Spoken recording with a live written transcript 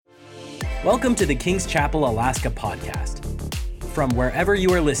Welcome to the Kings Chapel, Alaska podcast. From wherever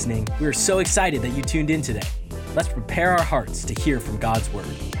you are listening, we are so excited that you tuned in today. Let's prepare our hearts to hear from God's word.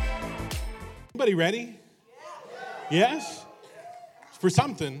 Everybody ready? Yes? For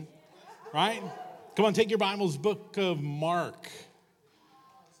something, right? Come on, take your Bibles, book of Mark,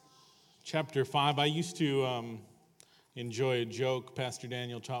 chapter 5. I used to enjoy a joke Pastor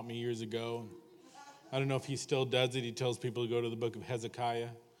Daniel taught me years ago. I don't know if he still does it. He tells people to go to the book of Hezekiah,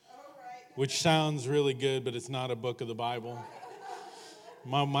 which sounds really good, but it's not a book of the Bible.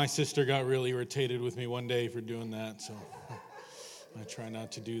 My sister got really irritated with me one day for doing that, so I try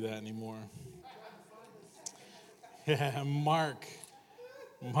not to do that anymore. Yeah, Mark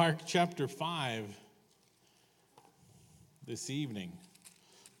chapter 5 this evening.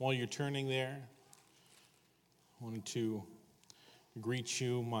 While you're turning there, I wanted to greet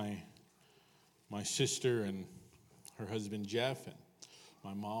you, my sister and her husband Jeff, and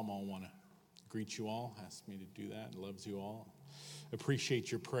my mom. I want to greet you all, asked me to do that, loves you all.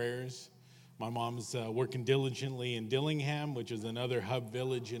 Appreciate your prayers. My mom's working diligently in Dillingham, which is another hub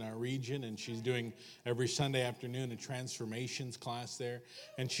village in our region, and she's doing every Sunday afternoon a transformations class there.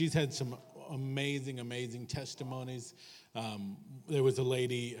 And she's had some amazing testimonies. There was a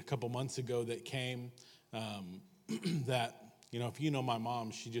lady a couple months ago that came that, you know, if you know my mom,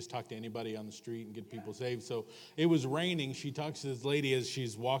 she just talked to anybody on the street and get people saved. So it was raining. She talks to this lady as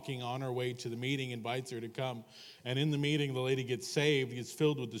she's walking on her way to the meeting, invites her to come. And in the meeting, the lady gets saved, gets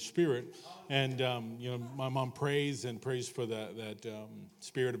filled with the Spirit. And, you know, my mom prays for that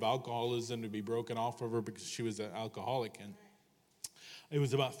spirit of alcoholism to be broken off of her because she was an alcoholic. And it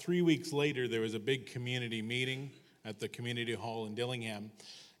was about 3 weeks later, there was a big community meeting at the community hall in Dillingham.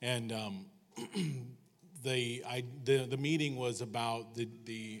 And the meeting was about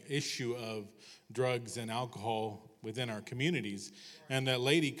the issue of drugs and alcohol within our communities. And that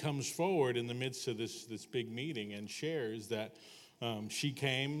lady comes forward in the midst of this big meeting and shares that she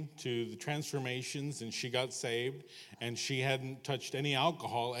came to the transformations and she got saved, and she hadn't touched any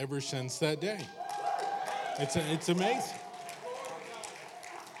alcohol ever since that day. It's amazing.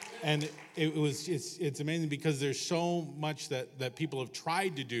 And it's amazing because there's so much that people have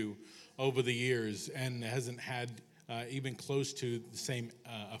tried to do over the years and hasn't had even close to the same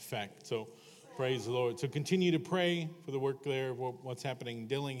effect. So praise the Lord. So continue to pray for the work there, what's happening in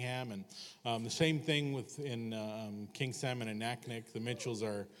Dillingham. And the same thing in King Salmon and Naknek. The Mitchells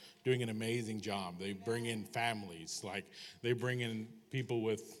are doing an amazing job. They bring in families. Like they bring in people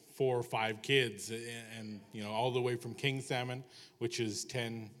with 4 or 5 kids, and you know, all the way from King Salmon, which is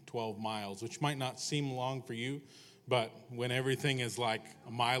 10, 12 miles, which might not seem long for you. But when everything is like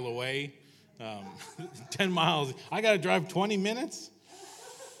a mile away, 10 miles, I got to drive 20 minutes?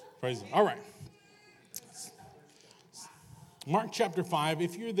 Praise God. All right. Mark chapter 5.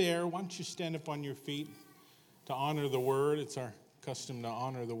 If you're there, why don't you stand up on your feet to honor the word? It's our custom to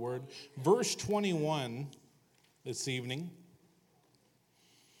honor the word. Verse 21 this evening.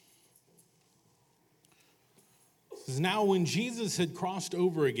 It says, "Now when Jesus had crossed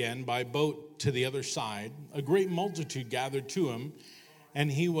over again by boat to the other side, a great multitude gathered to him,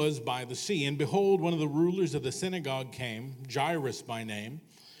 and he was by the sea. And behold, one of the rulers of the synagogue came, Jairus by name.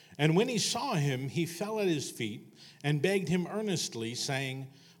 And when he saw him, he fell at his feet and begged him earnestly, saying,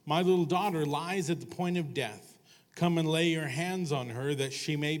 'My little daughter lies at the point of death. Come and lay your hands on her, that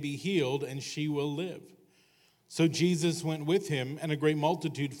she may be healed, and she will live.' So Jesus went with him, and a great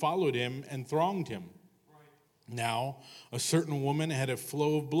multitude followed him and thronged him. Now, a certain woman had a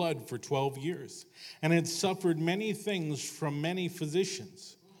flow of blood for 12 years and had suffered many things from many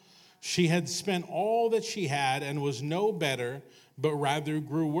physicians. She had spent all that she had and was no better, but rather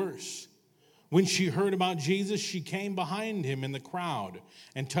grew worse. When she heard about Jesus, she came behind him in the crowd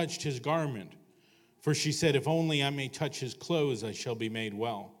and touched his garment. For she said, 'If only I may touch his clothes, I shall be made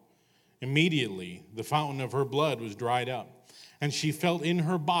well.' Immediately, the fountain of her blood was dried up, and she felt in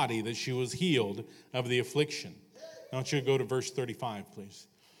her body that she was healed of the affliction." I want you to go to verse 35, please.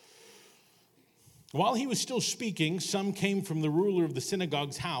 "While he was still speaking, some came from the ruler of the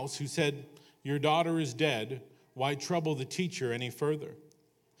synagogue's house, who said, 'Your daughter is dead. Why trouble the teacher any further?'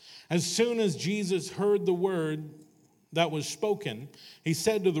 As soon as Jesus heard the word that was spoken, he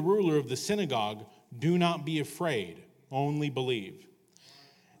said to the ruler of the synagogue, 'Do not be afraid, only believe.'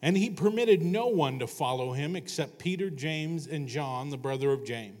 And he permitted no one to follow him except Peter, James, and John, the brother of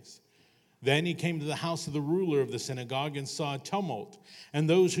James. Then he came to the house of the ruler of the synagogue and saw a tumult, and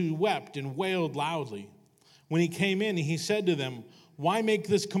those who wept and wailed loudly. When he came in, he said to them, 'Why make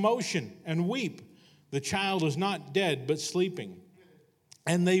this commotion and weep? The child is not dead, but sleeping.'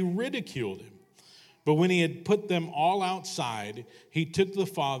 And they ridiculed him. But when he had put them all outside, he took the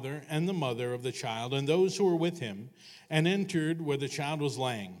father and the mother of the child and those who were with him and entered where the child was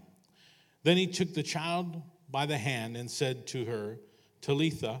laying. Then he took the child by the hand and said to her,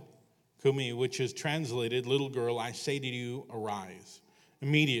 Talitha cumi, which is translated, little girl, I say to you, arise.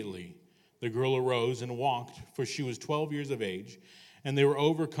 Immediately the girl arose and walked, for she was 12 years of age, and they were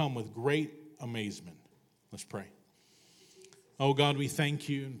overcome with great amazement. Let's pray. Oh God, we thank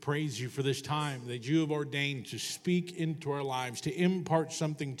you and praise you for this time that you have ordained to speak into our lives, to impart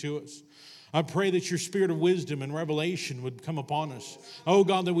something to us. I pray that your spirit of wisdom and revelation would come upon us. Oh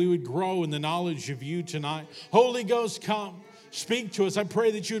God, that we would grow in the knowledge of you tonight. Holy Ghost, come. Speak to us. I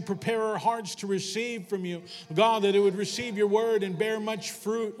pray that you would prepare our hearts to receive from you. God, that it would receive your word and bear much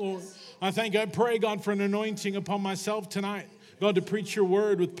fruit, Lord. I pray, God, for an anointing upon myself tonight. God, to preach your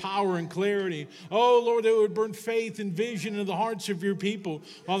word with power and clarity. Oh, Lord, that it would burn faith and vision into the hearts of your people.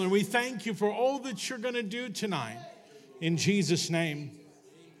 Father, we thank you for all that you're going to do tonight. In Jesus' name,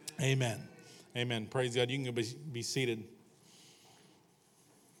 amen. Amen. Praise God. You can be seated.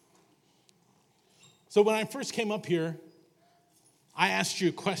 So when I first came up here, I asked you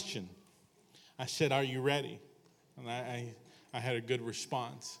a question. I said, are you ready? And I had a good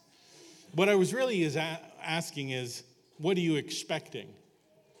response. What I was really asking is, what are you expecting?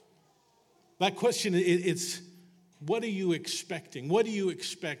 That question, it's what are you expecting? What do you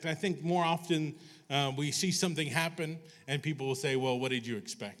expect? I think more often we see something happen and people will say, well, what did you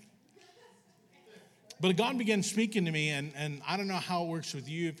expect? But God began speaking to me, and I don't know how it works with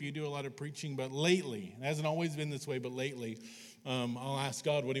you if you do a lot of preaching, but lately, it hasn't always been this way, but lately, I'll ask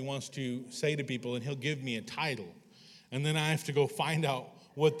God what he wants to say to people, and he'll give me a title. And then I have to go find out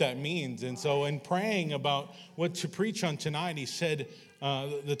what that means. And so in praying about what to preach on tonight, he said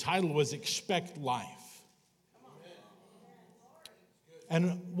the title was Expect Life.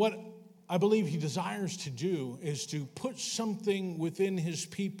 And what I believe he desires to do is to put something within his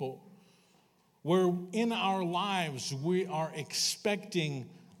people where in our lives we are expecting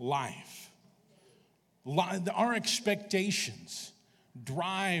life. Our expectations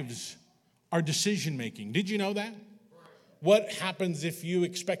drives our decision making. Did you know that? What happens if you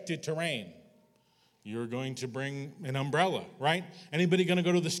expect it to rain? You're going to bring an umbrella, right? Anybody going to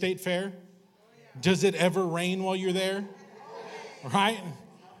go to the state fair? Does it ever rain while you're there? Right?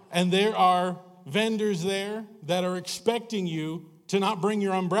 And there are vendors there that are expecting you to not bring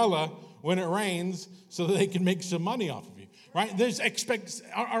your umbrella when it rains so that they can make some money off of you, right?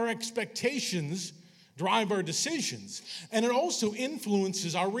 Our expectations drive our decisions, and it also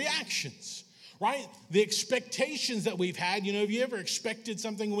influences our reactions. Right? The expectations that we've had, have you ever expected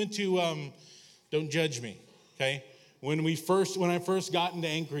something? Went to, don't judge me, okay? When I first got into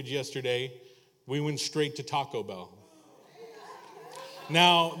Anchorage yesterday, we went straight to Taco Bell.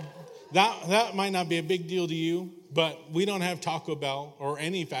 Now, that might not be a big deal to you, but we don't have Taco Bell or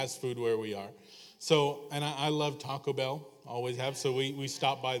any fast food where we are. So, and I love Taco Bell, always have, so we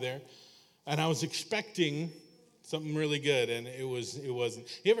stopped by there. And I was expecting something really good, and it wasn't.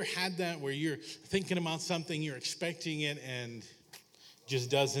 You ever had that where you're thinking about something, you're expecting it, and just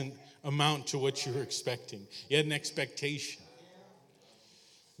doesn't amount to what you were expecting? You had an expectation.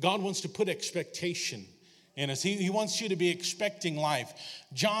 God wants to put expectation in us. He wants you to be expecting life.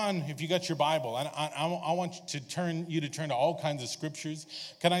 John, if you got your Bible, I want you to turn to all kinds of scriptures.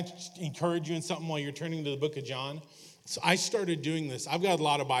 Can I encourage you in something while you're turning to the book of John? So I started doing this. I've got a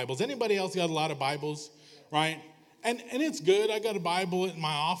lot of Bibles. Anybody else got a lot of Bibles? Right? And it's good. I got a Bible in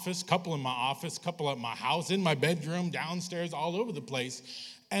my office, couple in my office, couple at my house, in my bedroom, downstairs, all over the place.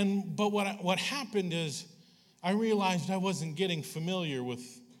 But what happened is I realized I wasn't getting familiar with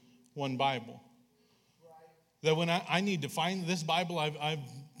one Bible. That when I need to find this Bible, I've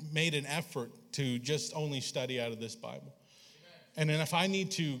made an effort to just only study out of this Bible. And then if I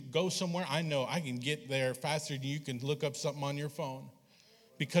need to go somewhere, I know I can get there faster than you can look up something on your phone.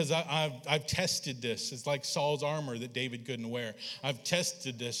 Because I've tested this. It's like Saul's armor that David couldn't wear. I've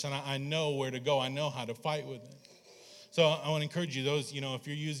tested this, and I know where to go. I know how to fight with it. So I want to encourage you, those, if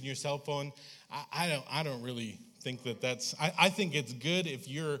you're using your cell phone, I don't really think that's, I think it's good if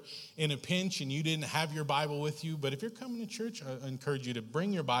you're in a pinch and you didn't have your Bible with you. But if you're coming to church, I encourage you to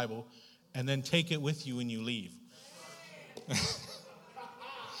bring your Bible and then take it with you when you leave.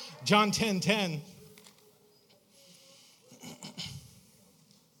 John 10:10.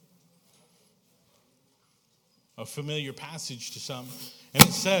 A familiar passage to some. And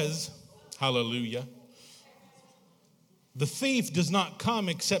it says, hallelujah, the thief does not come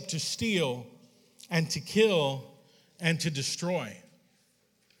except to steal and to kill and to destroy.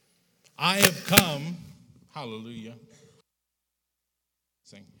 I have come, hallelujah.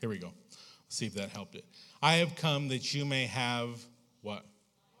 Here we go. See if that helped it. I have come that you may have what?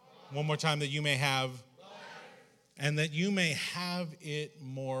 One more time, that you may have and that you may have it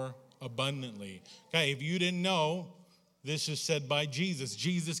more abundantly. Okay, if you didn't know, this is said by Jesus.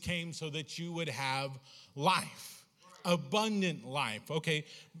 Jesus came so that you would have life, abundant life. Okay,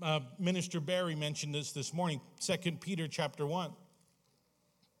 Minister Barry mentioned this morning, 2 Peter chapter 1.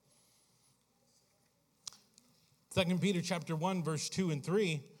 2 Peter chapter 1, verse 2 and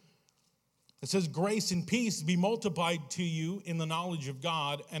 3. It says, grace and peace be multiplied to you in the knowledge of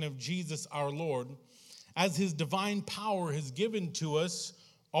God and of Jesus our Lord, as his divine power has given to us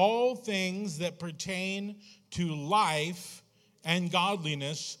all things that pertain to life and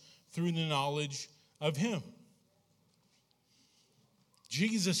godliness through the knowledge of him.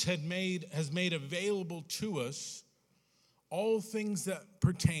 Jesus has made available to us all things that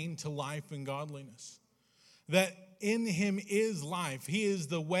pertain to life and godliness. That in him is life. He is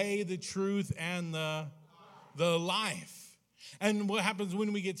the way, the truth, and the life. And what happens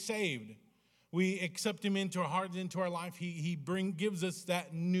when we get saved? We accept him into our heart, into our life. He gives us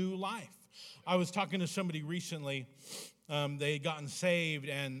that new life. I was talking to somebody recently. They had gotten saved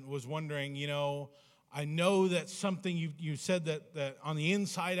and was wondering, I know that something you said that on the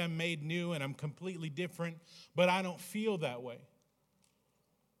inside I'm made new and I'm completely different, but I don't feel that way.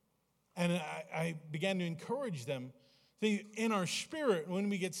 And I began to encourage them. See, in our spirit, when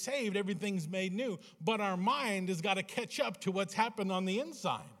we get saved, everything's made new. But our mind has got to catch up to what's happened on the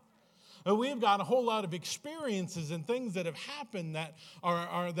inside. And we've got a whole lot of experiences and things that have happened that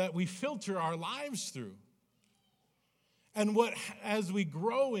are that we filter our lives through. And as we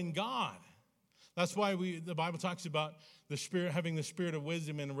grow in God, that's why the Bible talks about the Spirit, having the spirit of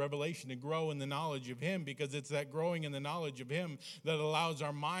wisdom and revelation to grow in the knowledge of him, because it's that growing in the knowledge of him that allows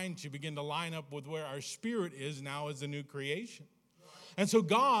our mind to begin to line up with where our spirit is now as a new creation. And so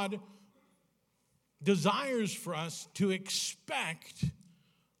God desires for us to expect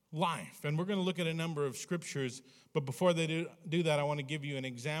life. And we're going to look at a number of scriptures, but before they do that, I want to give you an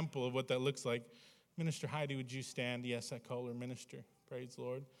example of what that looks like. Minister Heidi, would you stand? Yes, I call her minister. Praise the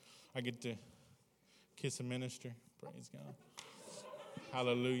Lord. I get to kiss a minister. Praise God.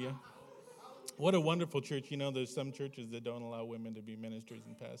 Hallelujah. What a wonderful church. There's some churches that don't allow women to be ministers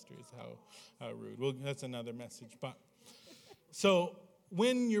and pastors. How rude. Well, that's another message. But so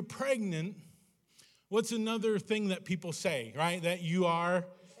when you're pregnant, what's another thing that people say, right? That you are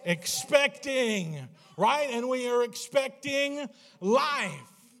expecting, right? And we are expecting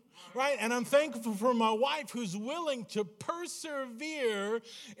life, right? And I'm thankful for my wife who's willing to persevere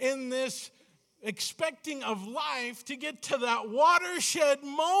in this expecting of life to get to that watershed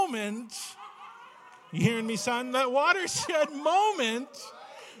moment. You hearing me, son? That watershed moment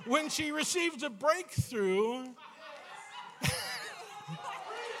when she receives a breakthrough.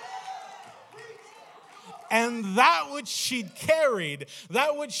 And that which she'd carried,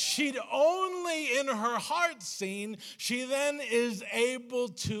 that which she'd only in her heart seen, she then is able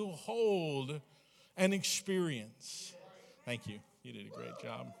to hold and experience. Thank you. You did a great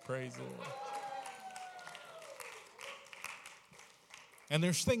job. Praise the Lord. And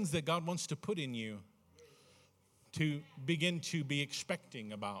there's things that God wants to put in you to begin to be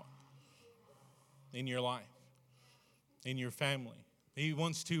expecting about in your life, in your family. He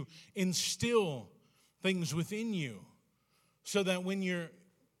wants to instill things within you so that when you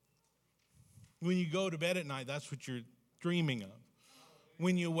go to bed at night, that's what you're dreaming of.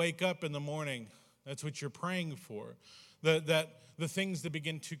 When you wake up in the morning, that's what you're praying for. That the things that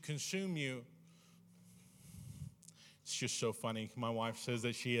begin to consume you. It's just so funny. My wife says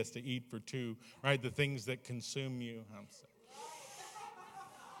that she has to eat for two, right? The things that consume you.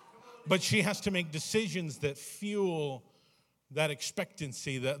 But she has to make decisions that fuel that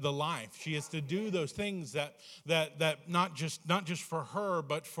expectancy, the life. She has to do those things that not just for her,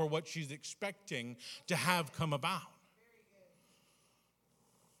 but for what she's expecting to have come about.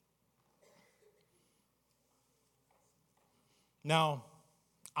 Now,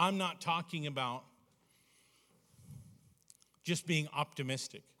 I'm not talking about just being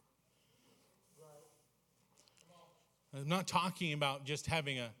optimistic. I'm not talking about just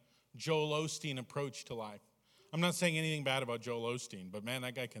having a Joel Osteen approach to life. I'm not saying anything bad about Joel Osteen, but man,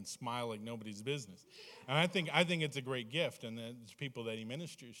 that guy can smile like nobody's business. And I think it's a great gift, and it's people that he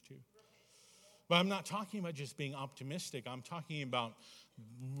ministers to. But I'm not talking about just being optimistic. I'm talking about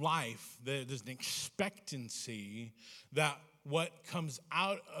life. There's an expectancy that what comes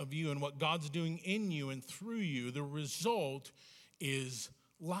out of you and what God's doing in you and through you, the result is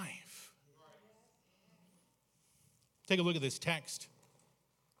life. Take a look at this text.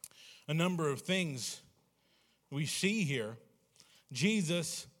 A number of things we see here.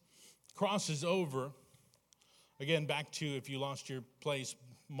 Jesus crosses over, again, back to, if you lost your place,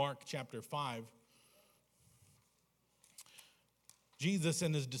 Mark chapter 5. Jesus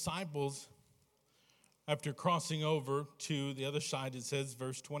and his disciples, after crossing over to the other side, it says,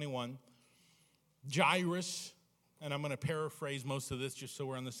 verse 21, Jairus, and I'm going to paraphrase most of this just so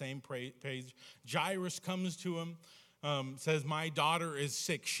we're on the same page. Jairus comes to him, says, my daughter is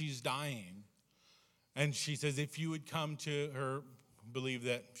sick, she's dying. And she says, if you would come to her, believe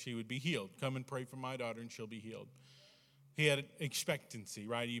that she would be healed. Come and pray for my daughter and she'll be healed. He had expectancy,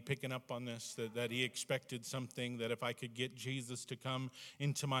 right? Are you picking up on this? That he expected something, that if I could get Jesus to come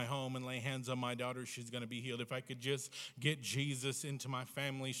into my home and lay hands on my daughter, she's going to be healed. If I could just get Jesus into my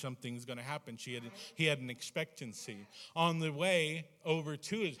family, something's going to happen. He had an expectancy. On the way over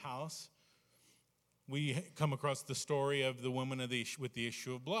to his house, we come across the story of the woman with the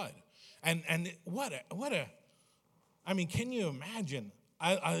issue of blood. And what a, I mean, can you imagine?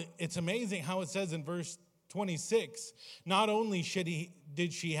 It's amazing how it says in verse 26, not only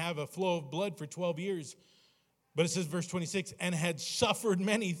did she have a flow of blood for 12 years, but it says verse 26, and had suffered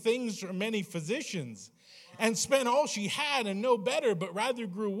many things from many physicians, and spent all she had and no better, but rather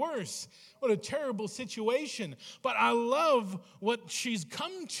grew worse. What a terrible situation. But I love what she's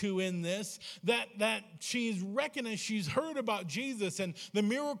come to in this, that she's recognized, she's heard about Jesus and the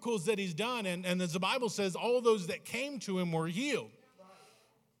miracles that he's done. And as the Bible says, all those that came to him were healed.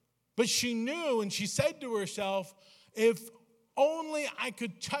 But she knew, and she said to herself, if only I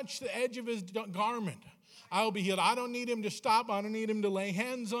could touch the edge of his garment, I'll be healed. I don't need him to stop. I don't need him to lay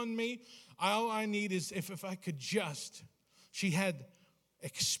hands on me. All I need is if I could just. She had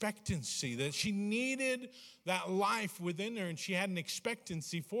expectancy, that she needed that life within her, and she had an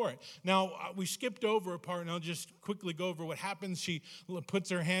expectancy for it. Now, we skipped over a part, and I'll just quickly go over what happens. She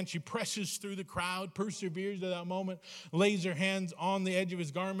puts her hand, she presses through the crowd, perseveres to that moment, lays her hands on the edge of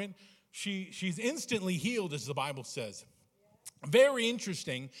his garment. She's instantly healed, as the Bible says. Very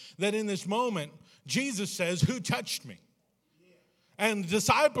interesting that in this moment, Jesus says, who touched me? And the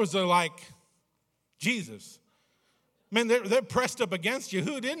disciples are like, Jesus. Man, they're pressed up against you.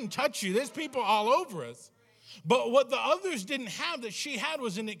 Who didn't touch you? There's people all over us. But what the others didn't have that she had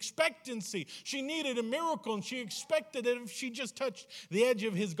was an expectancy. She needed a miracle, and she expected that if she just touched the edge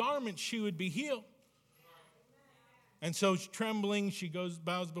of his garment, she would be healed. And so trembling, she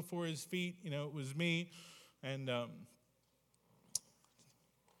bows before his feet. It was me. And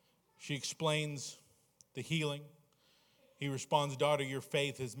she explains the healing. He responds, daughter, your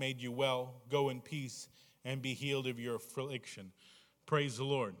faith has made you well. Go in peace and be healed of your affliction. Praise the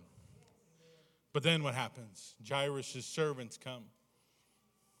Lord. But then what happens? Jairus' servants come.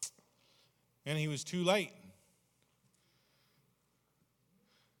 And he was too late.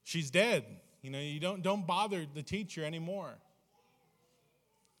 She's dead. You don't bother the teacher anymore.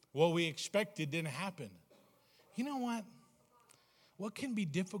 What we expected didn't happen. You know what? What can be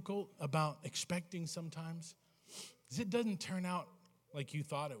difficult about expecting sometimes is it doesn't turn out like you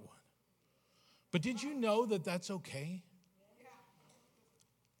thought it would. But did you know that that's okay?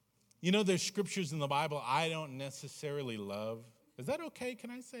 There's scriptures in the Bible I don't necessarily love. Is that okay?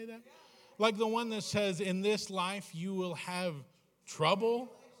 Can I say that? Like the one that says, in this life you will have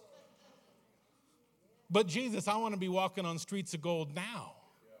trouble. But Jesus, I want to be walking on streets of gold now.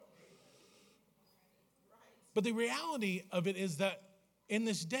 But the reality of it is that in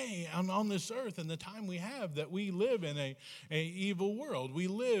this day, on this earth, and the time we have, that we live in a evil world. We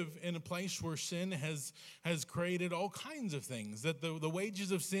live in a place where sin has created all kinds of things. That the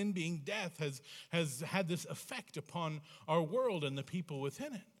wages of sin being death has had this effect upon our world and the people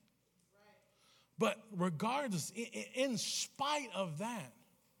within it. But regardless, in spite of that,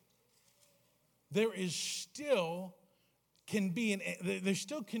 there still can be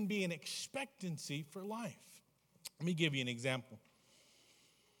an expectancy for life. Let me give you an example.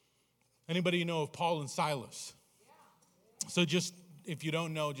 Anybody know of Paul and Silas? So just, if you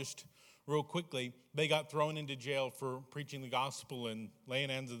don't know, just real quickly, they got thrown into jail for preaching the gospel and laying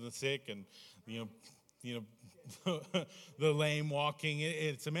hands on the sick and, the lame walking.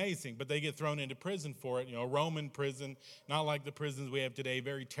 It's amazing. But they get thrown into prison for it, a Roman prison, not like the prisons we have today,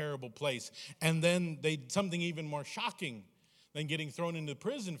 very terrible place. And then something even more shocking than getting thrown into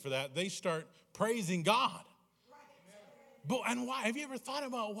prison for that, they start praising God. But and why? Have you ever thought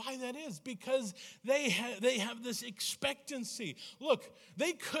about why that is? Because they have this expectancy. Look,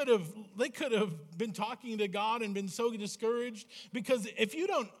 they could have been talking to God and been so discouraged, because if you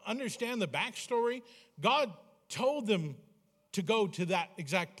don't understand the backstory, God told them to go to that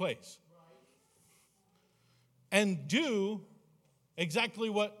exact place and do exactly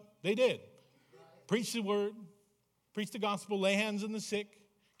what they did. Preach the word, preach the gospel, lay hands on the sick,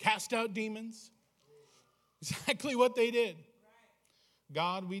 cast out demons. Exactly what they did.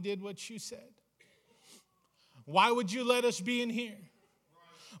 God, we did what you said. Why would you let us be in here?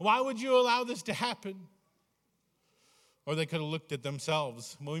 Why would you allow this to happen? Or they could have looked at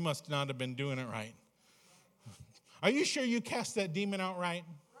themselves. Well, we must not have been doing it right. Are you sure you cast that demon out right?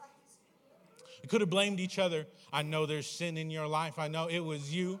 You could have blamed each other. I know there's sin in your life. I know it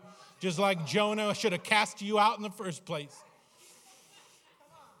was you. Just like Jonah should have cast you out in the first place.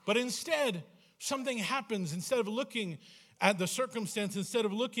 But instead, something happens. Instead of looking at the circumstance, instead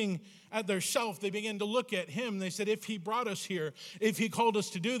of looking at their self, they begin to look at him. They said, if he brought us here, if he called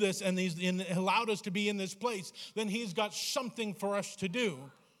us to do this, and he's allowed us to be in this place, then he's got something for us to do.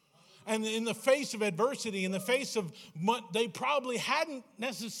 And in the face of adversity, in the face of what they probably hadn't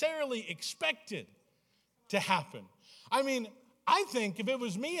necessarily expected to happen. I mean, I think if it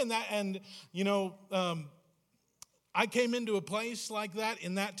was me I came into a place like that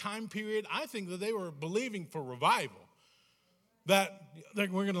in that time period, I think that they were believing for revival. That we're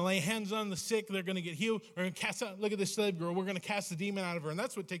going to lay hands on the sick, they're going to get healed, we're going to cast out, look at this slave girl, we're going to cast the demon out of her. And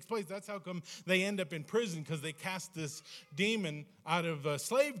that's what takes place. That's how come they end up in prison, because they cast this demon out of a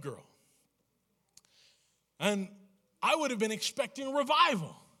slave girl. And I would have been expecting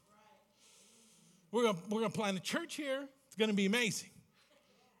revival. We're going to plant a church here. It's going to be amazing.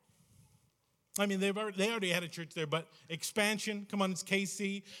 I mean, they already had a church there, but expansion, come on, it's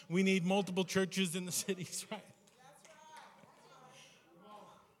KC. We need multiple churches in the cities, right?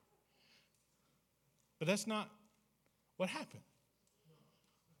 But that's not what happened.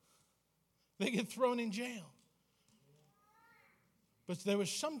 They get thrown in jail. But there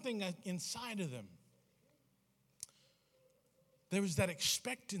was something inside of them. There was that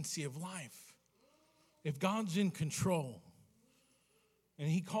expectancy of life. If God's in control, and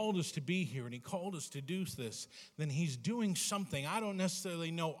he called us to be here, and he called us to do this, then he's doing something. I don't necessarily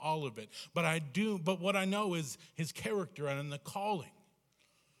know all of it, but I do. But what I know is his character and the calling.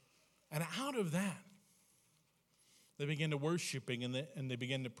 And out of that, they began to worshiping and they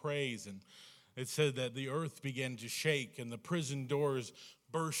began to praise. And it said that the earth began to shake and the prison doors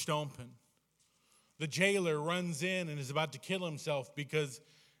burst open. The jailer runs in and is about to kill himself, because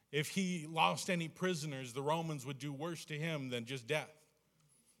if he lost any prisoners, the Romans would do worse to him than just death.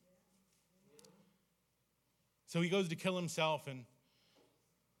 So he goes to kill himself, and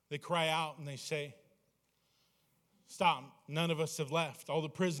they cry out and they say, "Stop, none of us have left. All the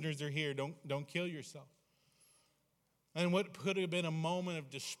prisoners are here. Don't kill yourself." And what could have been a moment of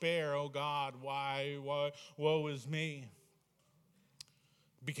despair, oh God, why, woe is me,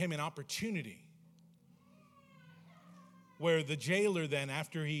 became an opportunity where the jailer then,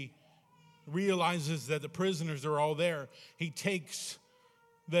 after he realizes that the prisoners are all there, he takes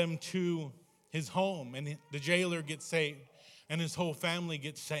them to his home, and the jailer gets saved and his whole family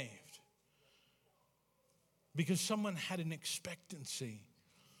gets saved. Because someone had an expectancy.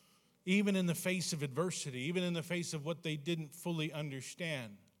 Even in the face of adversity, even in the face of what they didn't fully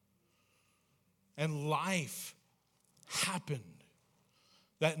understand. And life happened.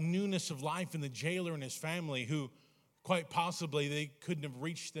 That newness of life in the jailer and his family, who quite possibly they couldn't have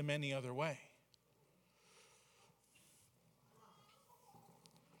reached them any other way.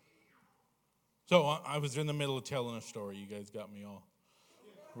 So I was in the middle of telling a story. You guys got me all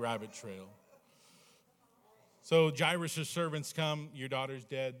rabbit trail. So Jairus' servants come. Your daughter's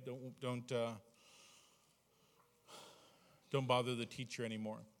dead. Don't bother the teacher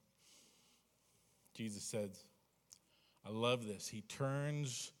anymore. Jesus says, I love this. He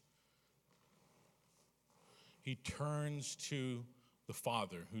turns to the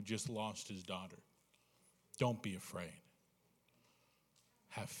father who just lost his daughter. Don't be afraid.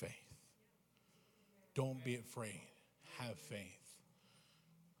 Have faith. Don't be afraid. Have faith.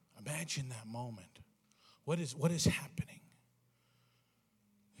 Imagine that moment. What is happening?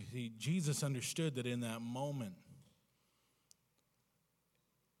 You see, Jesus understood that in that moment,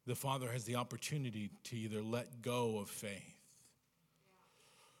 the Father has the opportunity to either let go of faith.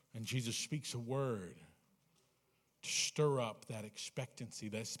 And Jesus speaks a word to stir up that expectancy.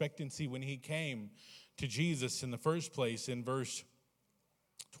 That expectancy when he came to Jesus in the first place in verse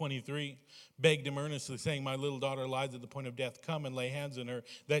 23, begged him earnestly, saying, my little daughter lies at the point of death. Come and lay hands on her,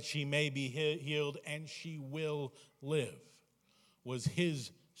 that she may be healed, and she will live, was his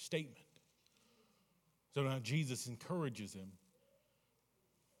statement. So now Jesus encourages him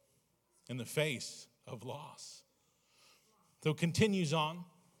in the face of loss. So continues on,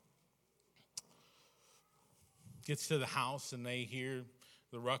 gets to the house, and they hear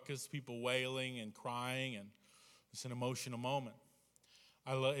the ruckus, people wailing and crying, and it's an emotional moment.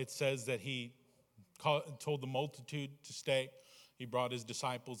 It says that he told the multitude to stay. He brought his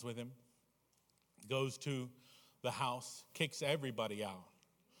disciples with him, goes to the house, kicks everybody out,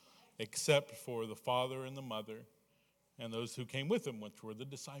 except for the father and the mother and those who came with him, which were the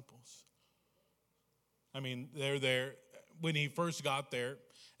disciples. I mean, they're there. When he first got there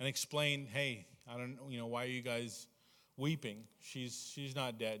and explained, hey, I don't know, why are you guys weeping? She's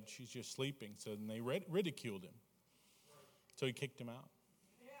not dead. She's just sleeping. So then they ridiculed him. So he kicked him out.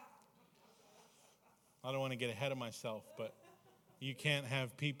 I don't want to get ahead of myself, but you can't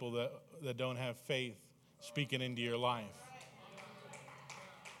have people that don't have faith speaking into your life.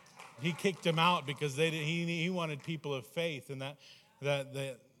 He kicked him out because he wanted people of faith, and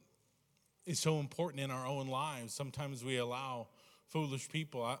that is so important in our own lives. Sometimes we allow foolish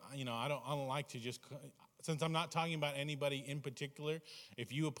people. I don't like to just, since I'm not talking about anybody in particular.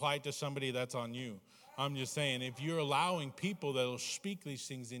 If you apply it to somebody, that's on you. I'm just saying, if you're allowing people that will speak these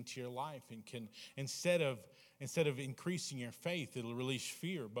things into your life and can, instead of increasing your faith, it'll release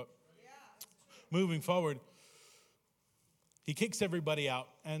fear. But moving forward, he kicks everybody out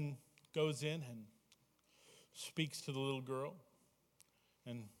and goes in and speaks to the little girl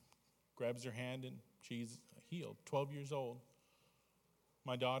and grabs her hand, and she's healed, 12 years old.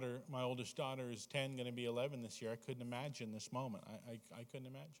 My oldest daughter is 10, going to be 11 this year. I couldn't imagine this moment. I couldn't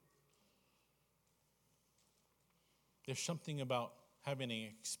imagine. There's something about having an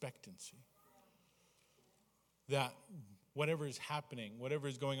expectancy that whatever is happening, whatever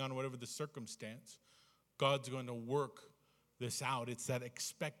is going on, whatever the circumstance, God's going to work this out. It's that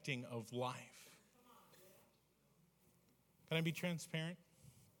expecting of life. Can I be transparent?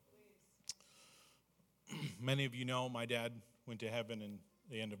 Many of you know my dad went to heaven in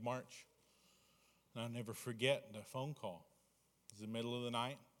the end of March. And I'll never forget the phone call. It was the middle of the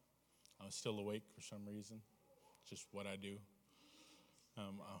night. I was still awake for some reason. It's just what I do.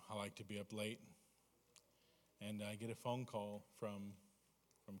 I like to be up late. And I get a phone call from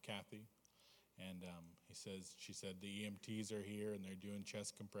Kathy. And she said, the EMTs are here and they're doing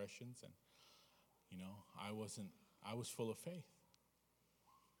chest compressions. And, I was full of faith.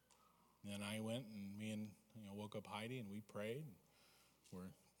 And then I went and woke up Heidi and we prayed. We're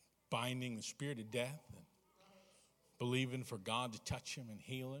binding the spirit of death and believing for God to touch him and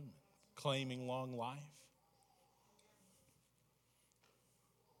heal him, claiming long life.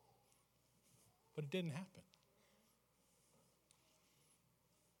 But it didn't happen.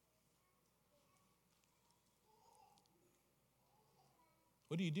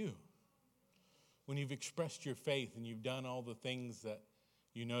 What do you do when you've expressed your faith and you've done all the things that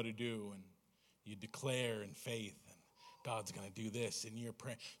you know to do, and you declare in faith, and God's going to do this, and you're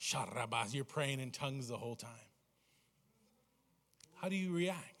praying in tongues the whole time? How do you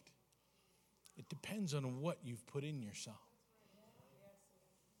react? It depends on what you've put in yourself.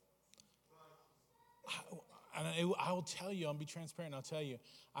 I'll tell you, I'll be transparent, I'll tell you,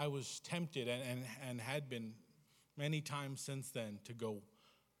 I was tempted and had been many times since then to go,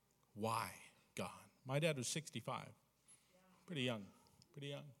 why, God? My dad was 65, pretty young.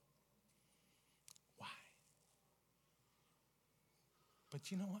 Why?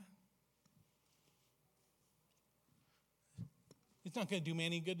 But you know what? It's not going to do me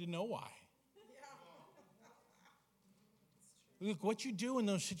any good to know why. Look, what you do in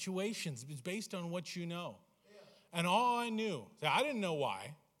those situations is based on what you know. And all I knew, I didn't know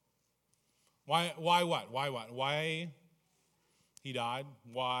why. Why what? Why he died?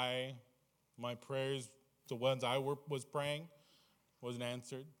 Why my prayers, the ones I was praying, wasn't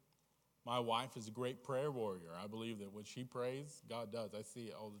answered? My wife is a great prayer warrior. I believe that what she prays, God does. I see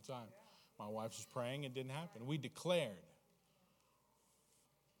it all the time. My wife was praying, it didn't happen. We declared.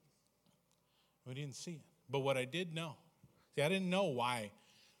 We didn't see it. But what I did know, I didn't know why,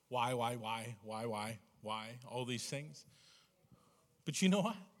 all these things. But you know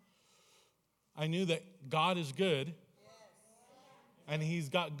what? I knew that God is good, and he's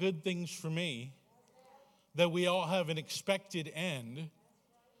got good things for me, that we all have an expected end,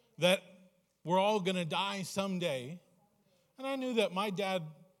 that we're all going to die someday. And I knew that my dad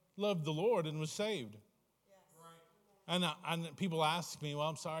loved the Lord and was saved. And people ask me, well,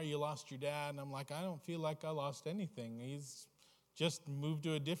 I'm sorry you lost your dad. And I'm like, I don't feel like I lost anything. He's just moved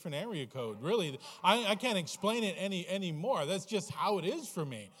to a different area code. Really, I can't explain it anymore. That's just how it is for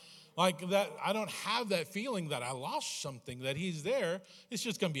me. Like that, I don't have that feeling that I lost something, that he's there. It's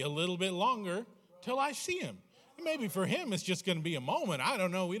just going to be a little bit longer till I see him. And maybe for him, it's just going to be a moment. I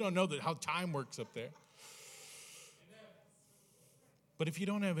don't know. We don't know how time works up there. But if you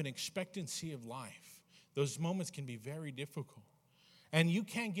don't have an expectancy of life, those moments can be very difficult. And you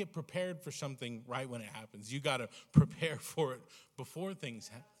can't get prepared for something right when it happens. You got to prepare for it before things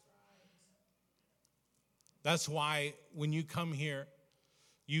happen. That's why when you come here,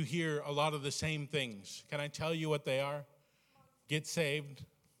 you hear a lot of the same things. Can I tell you what they are? Get saved,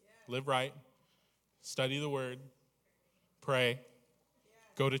 live right, study the Word, pray,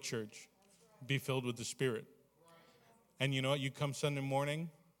 go to church, be filled with the Spirit. And you know what? You come Sunday morning,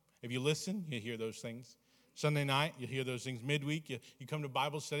 if you listen, you hear those things. Sunday night, you hear those things. Midweek, you come to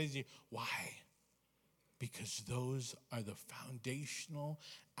Bible studies. Why? Because those are the foundational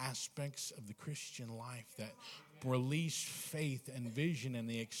aspects of the Christian life that release faith and vision and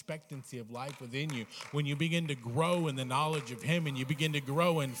the expectancy of life within you. When you begin to grow in the knowledge of Him and you begin to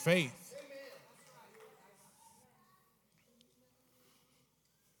grow in faith.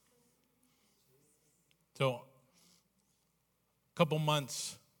 So, a couple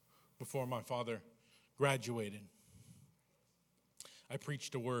months before my father graduated, I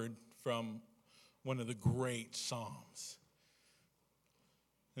preached a word from one of the great Psalms.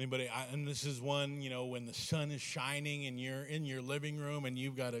 Anybody, and this is one, when the sun is shining and you're in your living room and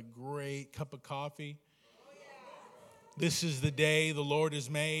you've got a great cup of coffee. Oh, yeah. This is the day the Lord has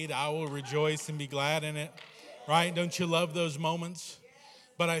made. I will rejoice and be glad in it. Right? Don't you love those moments?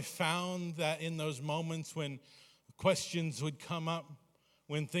 But I found that in those moments when questions would come up,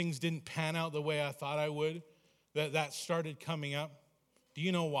 when things didn't pan out the way I thought I would, that started coming up. Do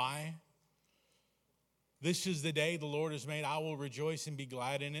you know why? This is the day the Lord has made. I will rejoice and be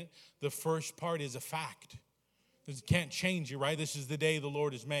glad in it. The first part is a fact. It can't change it, right? This is the day the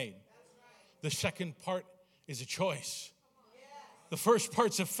Lord has made. The second part is a choice. The first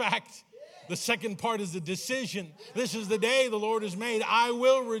part's a fact. The second part is a decision. This is the day the Lord has made. I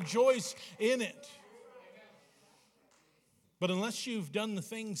will rejoice in it. But unless you've done the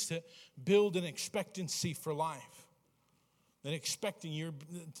things to build an expectancy for life,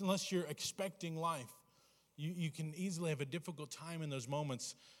 unless you're expecting life, you can easily have a difficult time in those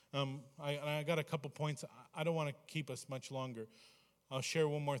moments. I got a couple points. I don't want to keep us much longer. I'll share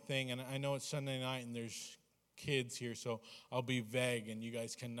one more thing, and I know it's Sunday night and there's kids here, so I'll be vague, and you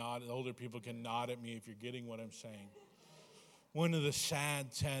guys can nod. Older people can nod at me if you're getting what I'm saying. One of the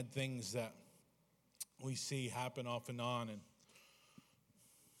sad things that we see happen off and on, and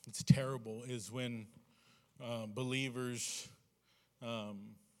it's terrible, is when believers,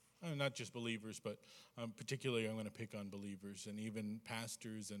 not just believers, but particularly I'm going to pick on believers and even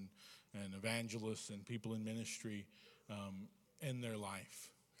pastors and evangelists and people in ministry in their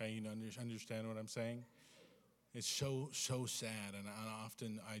life. Okay, you understand what I'm saying? It's so sad, and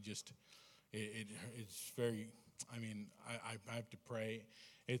often it's very. I have to pray.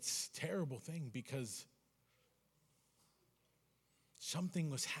 It's a terrible thing because something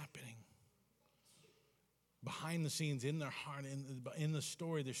was happening behind the scenes, in their heart, in the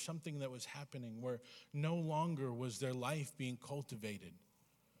story. There's something that was happening where no longer was their life being cultivated.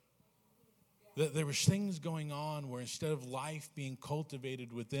 There was things going on where instead of life being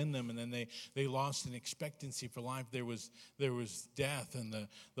cultivated within them, and then they lost an expectancy for life, there was death. And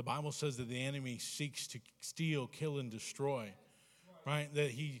the Bible says that the enemy seeks to steal, kill, and destroy. Right, that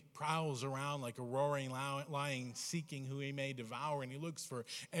he prowls around like a roaring lion, seeking who he may devour, and he looks for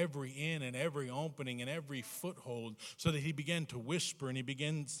every in and every opening and every foothold, so that he began to whisper, and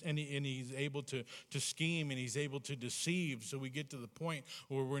he's able to scheme, and he's able to deceive. So we get to the point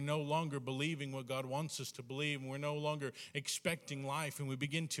where we're no longer believing what God wants us to believe, and we're no longer expecting life, and we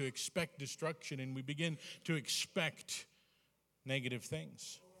begin to expect destruction, and we begin to expect negative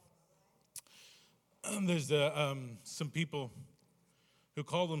things. There's some people who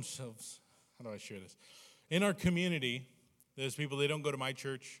call themselves, how do I share this? In our community, there's people, they don't go to my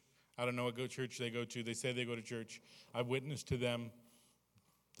church. I don't know what church they go to. They say they go to church. I've witnessed to them.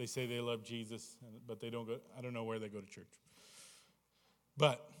 They say they love Jesus, but they don't go. I don't know where they go to church.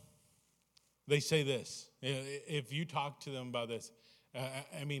 But they say this. If you talk to them about this,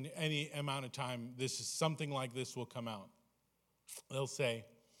 any amount of time, something like this will come out. They'll say,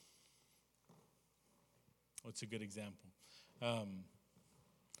 what's a good example?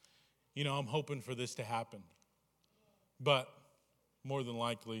 I'm hoping for this to happen. But more than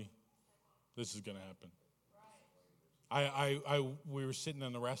likely, this is going to happen. We were sitting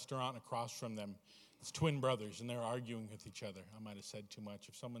in the restaurant across from them. It's twin brothers, and they're arguing with each other. I might have said too much.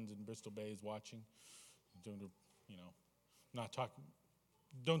 If someone's in Bristol Bay is watching, don't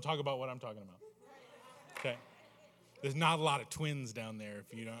talk about what I'm talking about. Okay? There's not a lot of twins down there,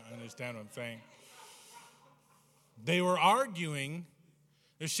 if you don't understand what I'm saying. They were arguing.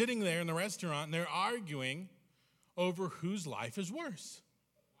 They're sitting there in the restaurant, and they're arguing over whose life is worse.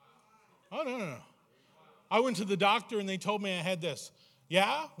 Oh, no. I went to the doctor, and they told me I had this.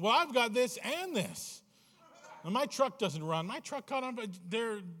 Yeah? Well, I've got this and this. And my truck doesn't run. My truck caught on, but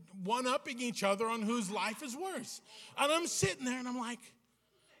they're one-upping each other on whose life is worse. And I'm sitting there and I'm like,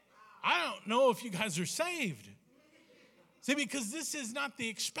 I don't know if you guys are saved. See, because this is not the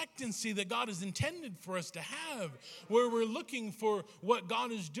expectancy that God has intended for us to have, where we're looking for what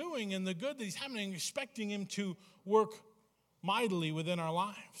God is doing and the good that he's having and expecting him to work mightily within our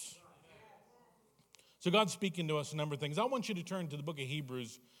lives. So God's speaking to us a number of things. I want you to turn to the book of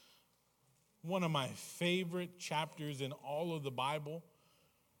Hebrews, one of my favorite chapters in all of the Bible,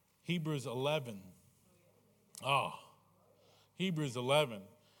 Hebrews 11. Oh, Hebrews 11.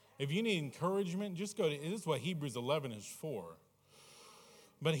 If you need encouragement, just go to, this is what Hebrews 11 is for.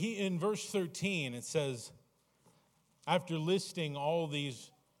 But in verse 13, it says, after listing all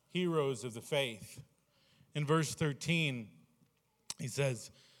these heroes of the faith, in verse 13, he says,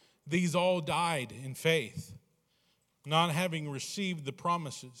 these all died in faith, not having received the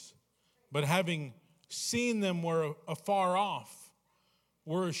promises, but having seen them were afar off,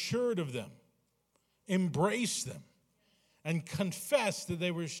 were assured of them, embraced them, and confessed that they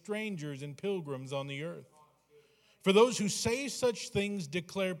were strangers and pilgrims on the earth. For those who say such things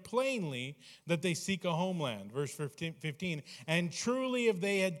declare plainly that they seek a homeland. Verse 15, and truly if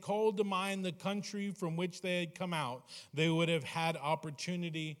they had called to mind the country from which they had come out, they would have had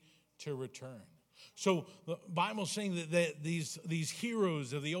opportunity to return. So the Bible's saying that these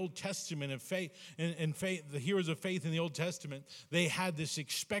heroes of the Old Testament of faith, and faith, the heroes of faith in the Old Testament, they had this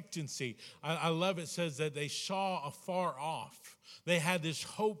expectancy. I love it says that they saw afar off. They had this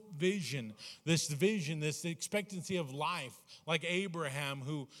hope vision, this expectancy of life, like Abraham,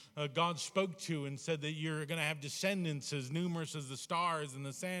 who God spoke to and said that you're going to have descendants as numerous as the stars and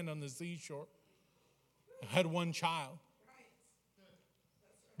the sand on the seashore. Had one child.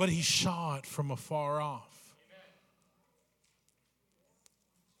 But he saw it from afar off.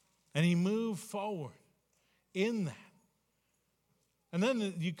 And he moved forward in that. And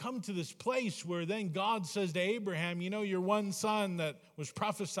then you come to this place where then God says to Abraham, you know, your one son that was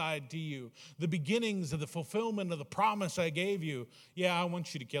prophesied to you, the beginnings of the fulfillment of the promise I gave you. Yeah, I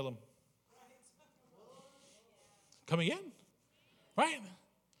want you to kill him. Come again? Right?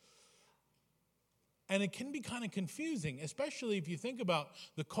 And it can be kind of confusing, especially if you think about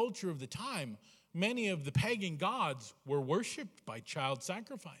the culture of the time. Many of the pagan gods were worshipped by child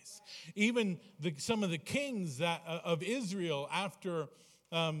sacrifice. Even some of the kings of Israel, after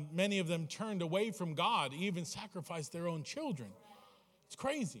many of them turned away from God, even sacrificed their own children. It's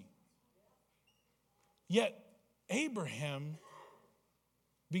crazy. Yet Abraham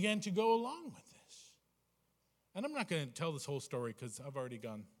began to go along with this. And I'm not going to tell this whole story because I've already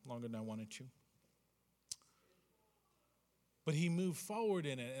gone longer than I wanted to. But he moved forward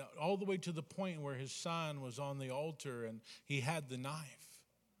in it, all the way to the point where his son was on the altar and he had the knife.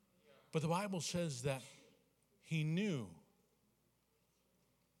 But the Bible says that he knew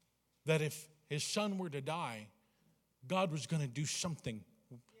that if his son were to die, God was going to do something.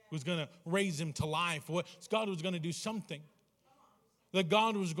 Was going to raise him to life. God was going to do something. That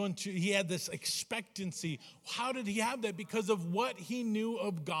God was going to, he had this expectancy. How did he have that? Because of what he knew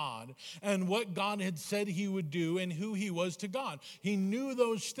of God and what God had said he would do and who he was to God. He knew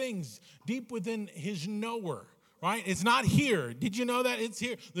those things deep within his knower, right? It's not here. Did you know that? It's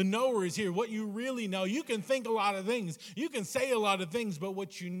here. The knower is here. What you really know. You can think a lot of things. You can say a lot of things, but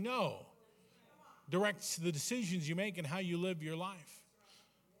what you know directs the decisions you make and how you live your life.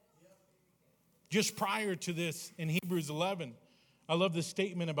 Just prior to this, in Hebrews 11, I love the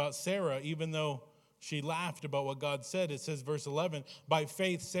statement about Sarah, even though she laughed about what God said. It says, verse 11, by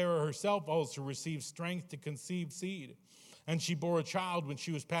faith, Sarah herself also received strength to conceive seed. And she bore a child when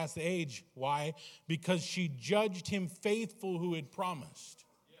she was past the age. Why? Because she judged him faithful who had promised.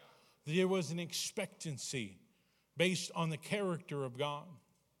 Yeah. There was an expectancy based on the character of God.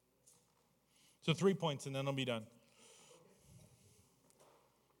 So 3 points and then I'll be done.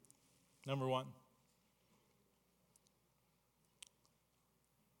 Number one.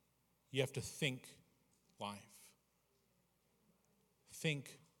 You have to think life. Think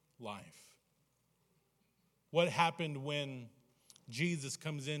life. What happened when Jesus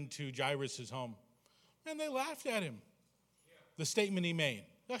comes into Jairus' home? And they laughed at him. The statement he made.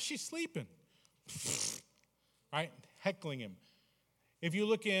 Oh, she's sleeping. Right? Heckling him. If you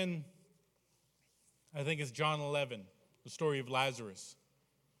look in, I think it's John 11, the story of Lazarus.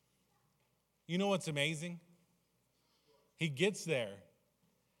 You know what's amazing? He gets there.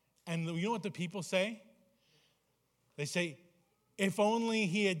 And you know what the people say? They say, if only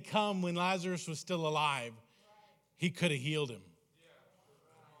he had come when Lazarus was still alive, he could have healed him.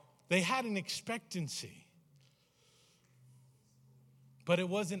 They had an expectancy, but it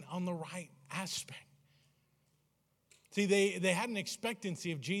wasn't on the right aspect. See, they had an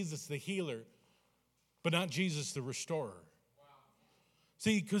expectancy of Jesus the healer, but not Jesus the restorer.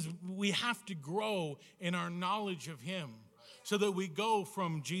 See, because we have to grow in our knowledge of him so that we go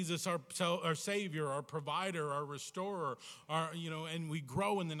from Jesus, our Savior, our provider, our restorer, and we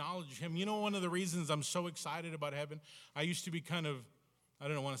grow in the knowledge of him. You know, one of the reasons I'm so excited about heaven, I used to be kind of, I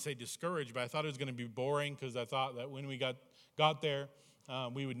don't want to say discouraged, but I thought it was going to be boring because I thought that when we got there,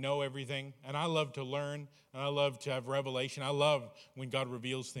 we would know everything. And I love to learn, and I love to have revelation. I love when God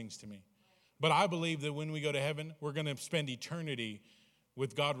reveals things to me. But I believe that when we go to heaven, we're going to spend eternity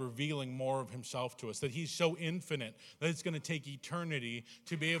with God revealing more of himself to us, that he's so infinite that it's going to take eternity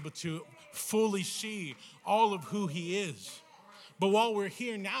to be able to fully see all of who he is. But while we're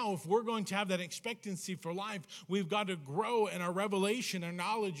here now, if we're going to have that expectancy for life, we've got to grow in our revelation and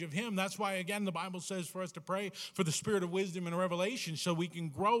knowledge of him. That's why, again, the Bible says for us to pray for the spirit of wisdom and revelation so we can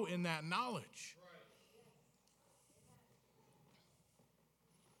grow in that knowledge.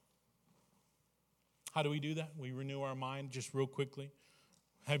 How do we do that? We renew our mind just real quickly.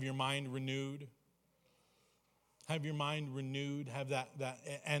 Have your mind renewed. Have your mind renewed. Have that.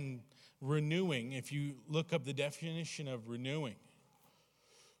 And renewing, if you look up the definition of renewing,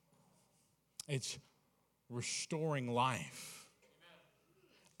 it's restoring life.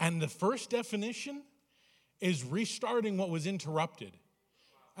 Amen. And the first definition is restarting what was interrupted.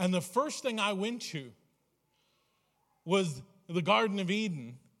 And the first thing I went to was the Garden of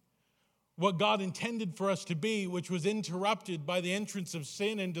Eden, what God intended for us to be, which was interrupted by the entrance of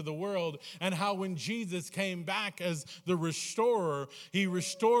sin into the world, and how when Jesus came back as the restorer, he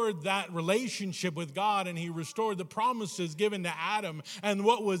restored that relationship with God, and he restored the promises given to Adam, and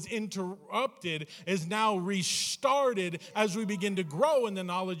what was interrupted is now restarted as we begin to grow in the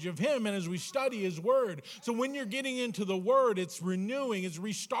knowledge of him and as we study his word. So when you're getting into the word, it's renewing, it's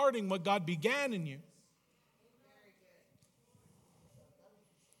restarting what God began in you.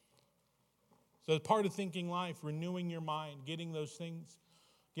 So part of thinking life, renewing your mind, getting those things,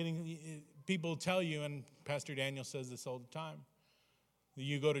 people tell you, and Pastor Daniel says this all the time,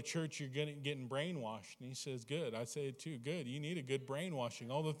 you go to church, you're getting brainwashed. And he says, good. I say it too, good. You need a good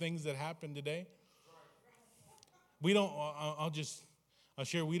brainwashing. All the things that happen today. I'll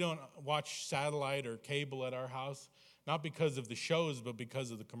share, we don't watch satellite or cable at our house, not because of the shows, but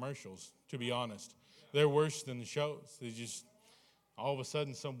because of the commercials, to be honest. They're worse than the shows. They just... all of a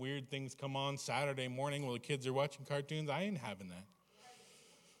sudden, some weird things come on Saturday morning while the kids are watching cartoons. I ain't having that.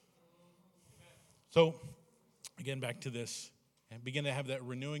 So, again, back to this. And begin to have that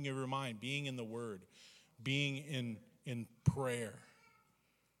renewing of your mind, being in the Word, being in prayer.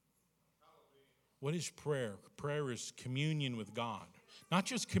 What is prayer? Prayer is communion with God. Not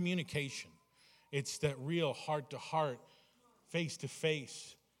just communication. It's that real heart-to-heart,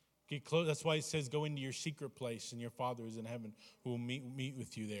 face-to-face. Get close. That's why it says go into your secret place and your Father is in heaven who will meet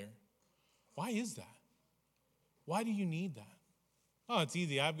with you there. Why is that? Why do you need that? Oh, it's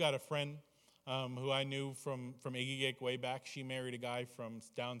easy. I've got a friend who I knew from Igigik way back. She married a guy from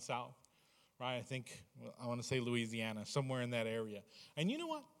down south, right? I want to say Louisiana, somewhere in that area. And you know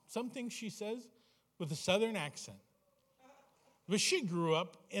what? Some things she says with a southern accent. But she grew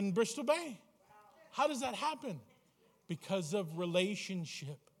up in Bristol Bay. How does that happen? Because of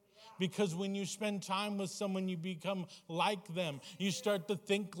relationship. Because when you spend time with someone, you become like them. You start to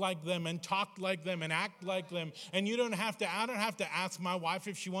think like them and talk like them and act like them. And I don't have to ask my wife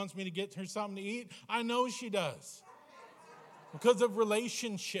if she wants me to get her something to eat. I know she does. Because of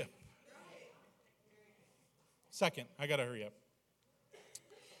relationship. Second, I got to hurry up.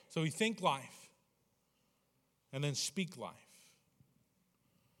 So we think life and then speak life.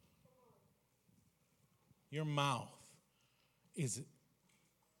 Your mouth is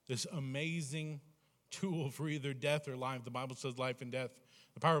this amazing tool for either death or life. The Bible says life and death.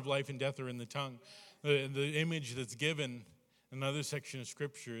 The power of life and death are in the tongue. The image that's given in another section of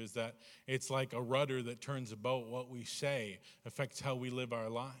Scripture is that it's like a rudder that turns a boat. What we say affects how we live our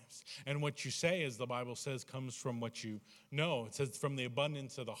lives. And what you say, as the Bible says, comes from what you know. It says from the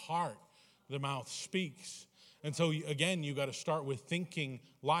abundance of the heart, the mouth speaks. And so, again, you got to start with thinking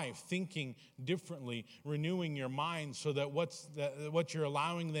life, thinking differently, renewing your mind so that what you're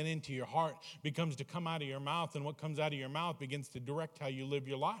allowing then into your heart becomes to come out of your mouth, and what comes out of your mouth begins to direct how you live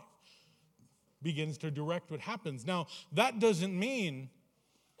your life, begins to direct what happens. Now, that doesn't mean,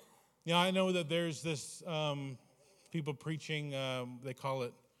 I know that there's this, people preaching, they call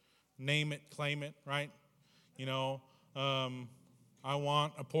it name it, claim it, right? I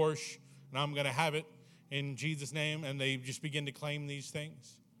want a Porsche, and I'm going to have it. In Jesus' name, and they just begin to claim these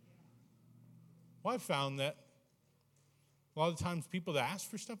things. Well, I've found that a lot of times people that ask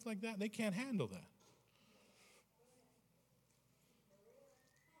for stuff like that, they can't handle that.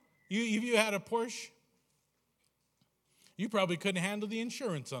 If you had a Porsche, you probably couldn't handle the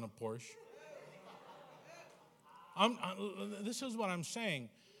insurance on a Porsche. This is what I'm saying.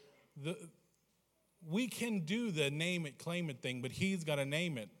 We can do the name it, claim it thing, but he's got to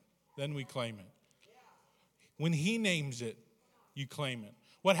name it, then we claim it. When he names it, you claim it.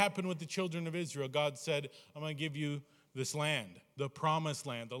 What happened with the children of Israel? God said, I'm going to give you this land, the promised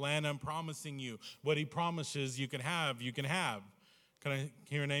land, the land I'm promising you. What he promises you can have, you can have. Can I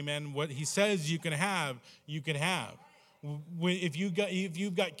hear an amen? What he says you can have, you can have. If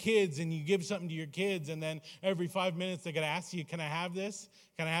you've got kids and you give something to your kids and then every 5 minutes they're going to ask you, can I have this?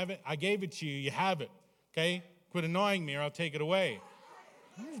 Can I have it? I gave it to you. You have it. Okay? Quit annoying me or I'll take it away.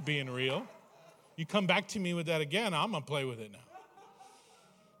 I'm just being real. You come back to me with that again, I'm going to play with it now.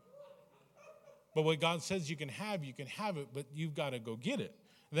 But what God says you can have it, but you've got to go get it.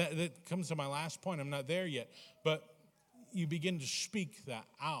 That comes to my last point. I'm not there yet. But you begin to speak that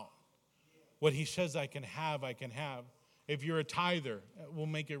out. What he says I can have, I can have. If you're a tither, we'll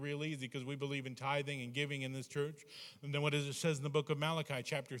make it real easy because we believe in tithing and giving in this church. And then what does it says in the book of Malachi,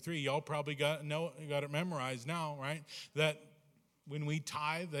 chapter 3? Y'all probably got it memorized now, right? That when we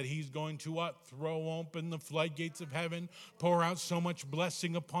tithe, that he's going to what? Throw open the floodgates of heaven, pour out so much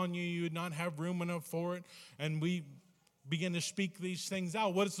blessing upon you, you would not have room enough for it. And we begin to speak these things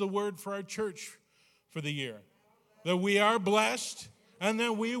out. What is the word for our church for the year? That we are blessed and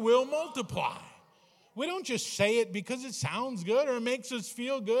that we will multiply. We don't just say it because it sounds good or it makes us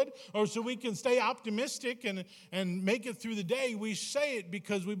feel good or so we can stay optimistic and make it through the day. We say it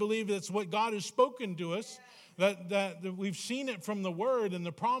because we believe that's what God has spoken to us, that we've seen it from the word and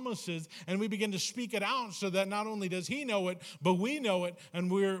the promises, and we begin to speak it out so that not only does he know it, but we know it,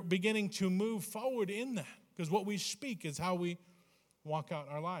 and we're beginning to move forward in that because what we speak is how we walk out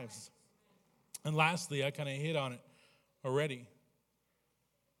our lives. And lastly, I kind of hit on it already.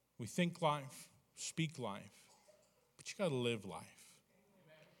 We think life. Speak life, but you got to live life.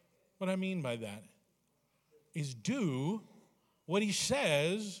 What I mean by that is do what he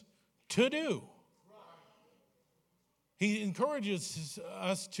says to do. He encourages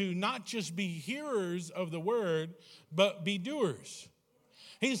us to not just be hearers of the word, but be doers.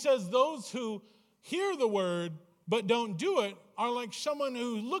 He says those who hear the word but don't do it are like someone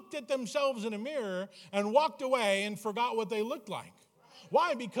who looked at themselves in a mirror and walked away and forgot what they looked like.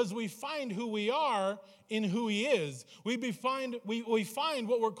 Why? Because we find who we are in who he is. We find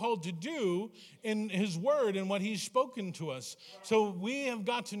what we're called to do in his word and what he's spoken to us. So we have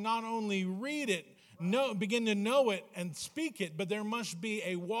got to not only read it, begin to know it and speak it, but there must be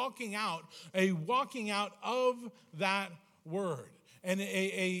a walking out of that word and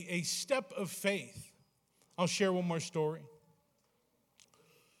a step of faith. I'll share one more story.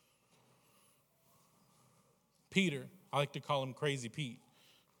 Peter, I like to call him Crazy Pete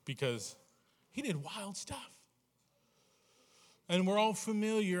because he did wild stuff. And we're all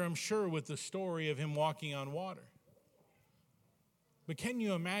familiar, I'm sure, with the story of him walking on water. But can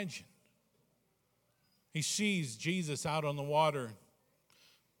you imagine? He sees Jesus out on the water.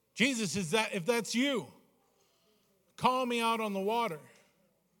 Jesus, if that's you, call me out on the water.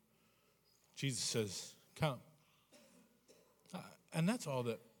 Jesus says, come. And that's all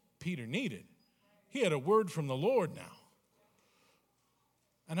that Peter needed. He had a word from the Lord now.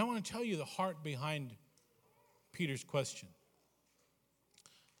 And I want to tell you the heart behind Peter's question.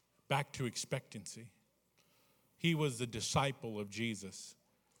 Back to expectancy. He was the disciple of Jesus.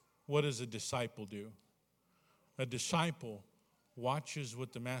 What does a disciple do? A disciple watches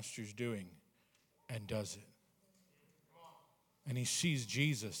what the master's doing and does it. And he sees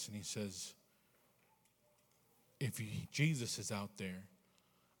Jesus and he says, if Jesus is out there,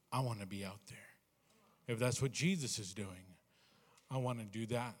 I want to be out there. If that's what Jesus is doing, I want to do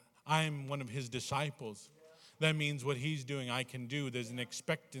that. I'm one of his disciples. That means what he's doing, I can do. There's an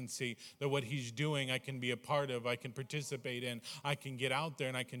expectancy that what he's doing, I can be a part of, I can participate in, I can get out there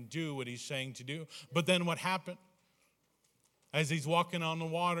and I can do what he's saying to do. But then what happened? As he's walking on the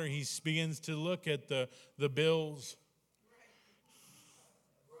water, he begins to look at the bills.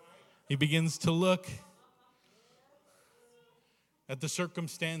 He begins to look at the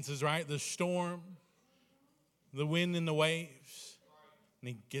circumstances, right? The storm, the wind and the waves. And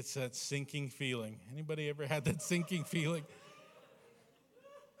he gets that sinking feeling. Anybody ever had that sinking feeling?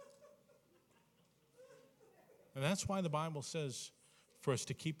 And that's why the Bible says for us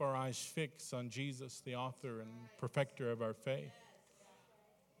to keep our eyes fixed on Jesus, the author and perfecter of our faith.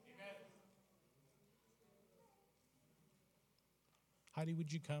 Heidi,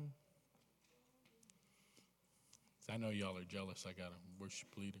 would you come? I know y'all are jealous. I got a worship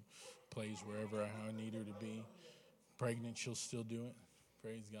leader. Plays wherever I need her to be. Pregnant, she'll still do it.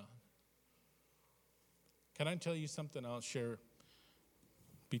 Praise God. Can I tell you something? I'll share,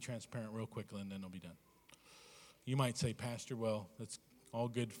 be transparent real quickly, and then I'll be done. You might say, Pastor, well, that's all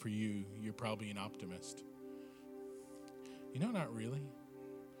good for you. You're probably an optimist. Not really.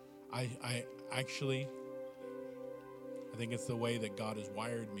 I actually think it's the way that God has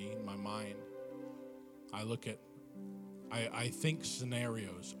wired me in my mind. I think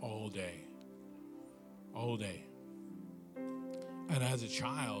scenarios all day. And as a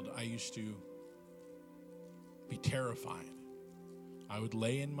child, I used to be terrified. I would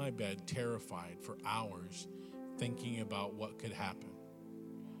lay in my bed terrified for hours thinking about what could happen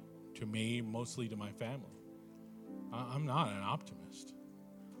to me, mostly to my family. I'm not an optimist.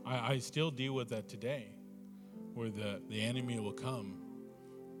 I still deal with that today, where the enemy will come,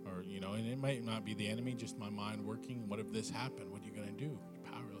 or, and it might not be the enemy, just my mind working. What if this happened? What are you going to do?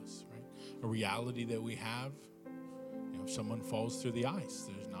 You're powerless, right? A reality that we have, if someone falls through the ice,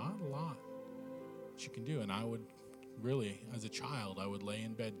 there's not a lot that you can do. And I would really, as a child, I would lay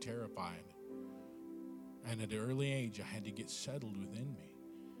in bed terrified. And at an early age, I had to get settled within me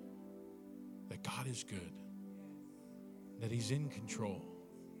that God is good, that He's in control,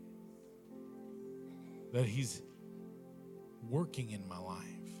 that He's working in my life.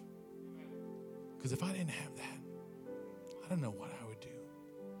 Because if I didn't have that, I don't know what I would do.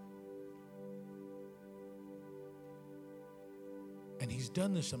 And He's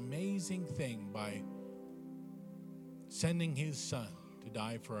done this amazing thing by sending His Son to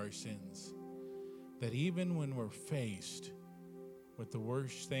die for our sins, that even when we're faced with the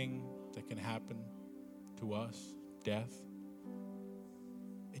worst thing that can happen to us, death,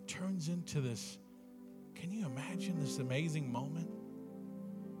 it turns into this, can you imagine this amazing moment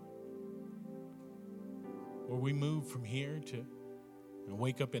where we move from here to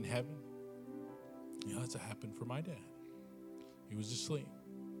wake up in heaven? That's what happened for my dad. He was asleep.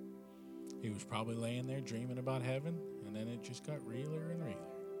 He was probably laying there dreaming about heaven, and then it just got realer and realer.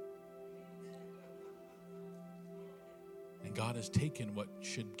 And God has taken what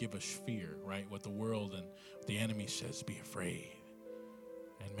should give us fear, right? What the world and the enemy says, be afraid,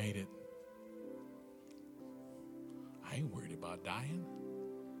 and made it, I ain't worried about dying.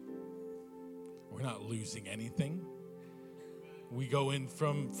 We're not losing anything. We go in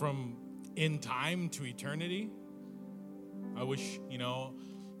from in time to eternity. I wish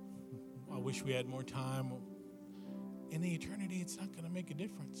we had more time. In the eternity, it's not going to make a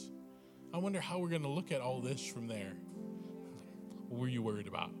difference. I wonder how we're going to look at all this from there. What were you worried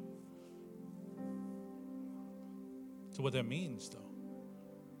about? So what that means, though,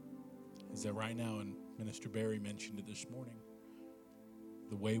 is that right now, and Minister Barry mentioned it this morning,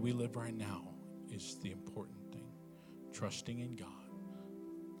 the way we live right now is the important thing. Trusting in God.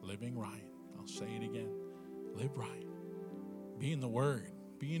 Living right. I'll say it again. Live right. Be in the Word.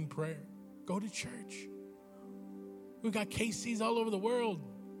 Be in prayer. Go to church. We've got KCs all over the world.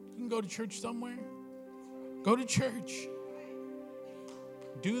 You can go to church somewhere. Go to church.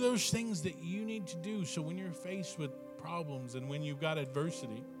 Do those things that you need to do so when you're faced with problems and when you've got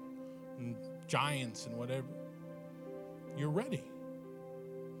adversity and giants and whatever, you're ready.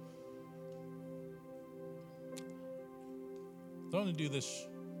 I want to do this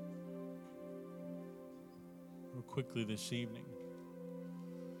real quickly this evening.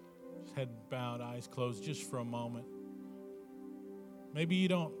 Just head bowed, eyes closed, just for a moment. Maybe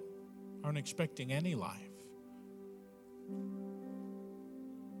you aren't expecting any life.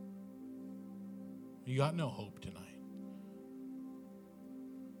 You got no hope tonight.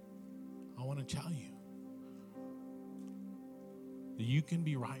 I want to tell you that you can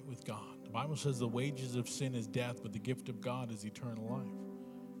be right with God. The Bible says the wages of sin is death, but the gift of God is eternal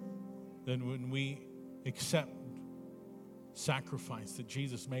life. Then when we accept sacrifice that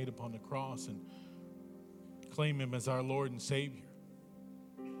Jesus made upon the cross and claim Him as our Lord and Savior,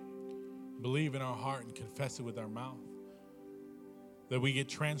 believe in our heart and confess it with our mouth, that we get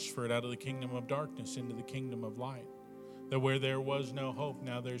transferred out of the kingdom of darkness into the kingdom of light. That where there was no hope,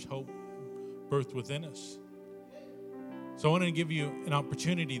 now there's hope birthed within us. So I want to give you an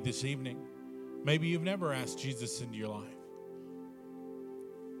opportunity this evening. Maybe you've never asked Jesus into your life.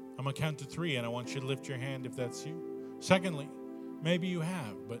 I'm going to count to 3, and I want you to lift your hand if that's you. Secondly, maybe you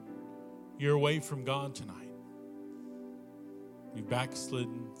have, but you're away from God tonight. You've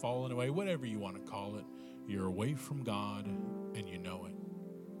backslidden, fallen away, whatever you want to call it. You're away from God, and you know it.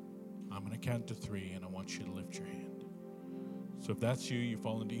 I'm going to count to 3, and I want you to lift your hand. So if that's you, you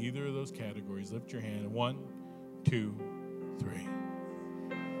fall into either of those categories, lift your hand. 1, 2, 3.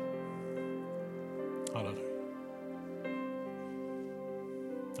 Hallelujah.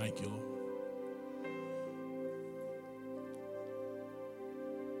 Thank you, Lord.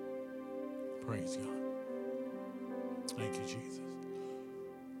 Praise God. Thank you, Jesus.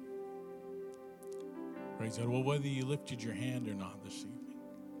 Praise God. Well, whether you lifted your hand or not this evening,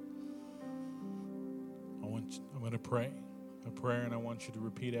 I'm going to pray a prayer, and I want you to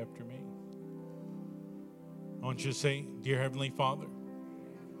repeat after me. I want you to say, Dear Heavenly Father,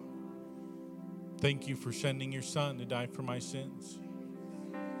 thank you for sending your Son to die for my sins,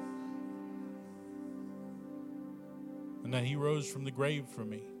 and that he rose from the grave for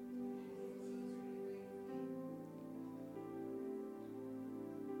me.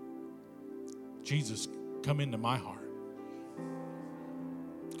 Jesus, come into my heart.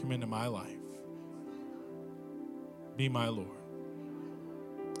 Come into my life. Be my Lord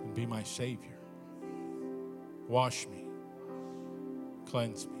and be my Savior. Wash me,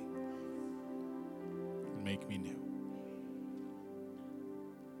 cleanse me, and make me new.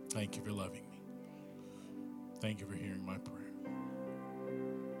 Thank you for loving me. Thank you for hearing my prayer.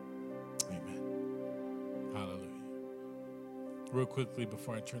 Amen. Hallelujah. Real quickly,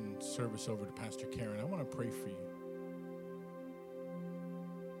 before I turn the service over to Pastor Karen, I want to pray for you.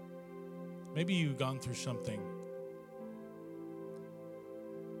 Maybe you've gone through something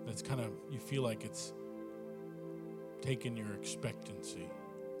that's kind of, you feel like it's taken your expectancy.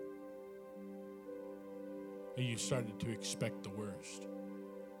 And you started to expect the worst.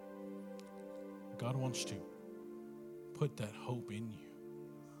 God wants to put that hope in you.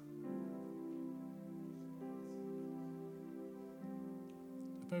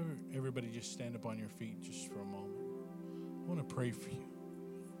 If everybody just stand up on your feet just for a moment. I want to pray for you.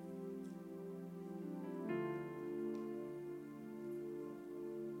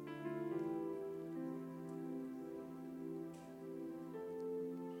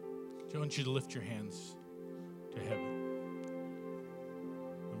 I want you to lift your hands to heaven.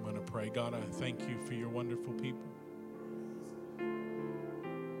 I'm going to pray. God, I thank you for your wonderful people.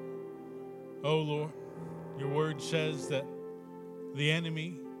 Oh, Lord, your word says that the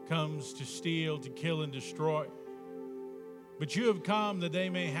enemy comes to steal, to kill, and destroy. But you have come that they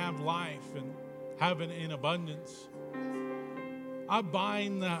may have life and have it in abundance. I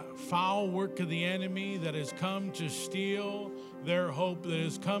bind the foul work of the enemy that has come to steal their hope, that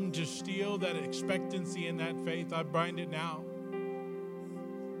has come to steal that expectancy and that faith. I bind it now.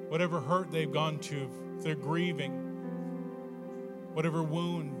 Whatever hurt they've gone to, if they're grieving, whatever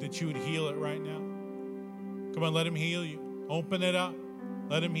wound, that you would heal it right now. Come on, let him heal you. Open it up.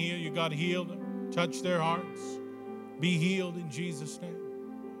 Let him heal you. God, heal them. Touch their hearts. Be healed in Jesus' name.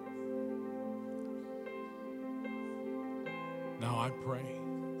 Now I pray,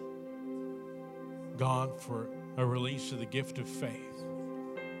 God, for a release of the gift of faith.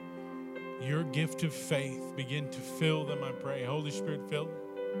 Your gift of faith, begin to fill them, I pray. Holy Spirit, fill them.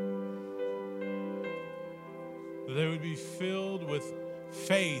 That they would be filled with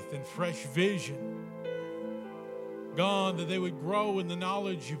faith and fresh vision. God, that they would grow in the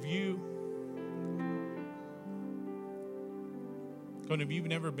knowledge of you. God, if you've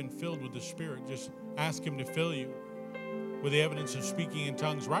never been filled with the Spirit, just ask him to fill you with the evidence of speaking in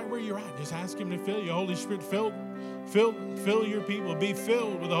tongues right where you're at. Just ask him to fill you. Holy Spirit, fill your people. Be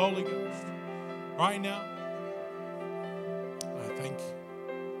filled with the Holy Ghost right now. I thank you.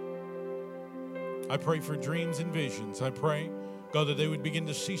 I pray for dreams and visions. I pray, God, that they would begin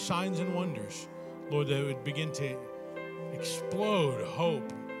to see signs and wonders. Lord, they would begin to explode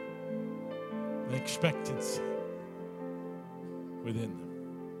hope and expectancy within them.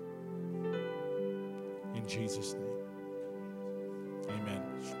 In Jesus' name. Amen.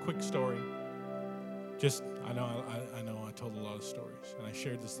 Just a quick story. I know I told a lot of stories, and I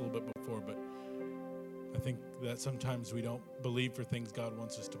shared this a little bit before, but I think that sometimes we don't believe for things God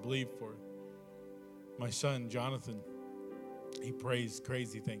wants us to believe for. My son, Jonathan, he prays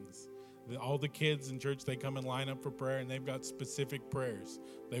crazy things. All the kids in church, they come and line up for prayer, and they've got specific prayers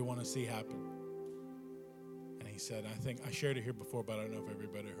they want to see happen. And he said, I shared it here before, but I don't know if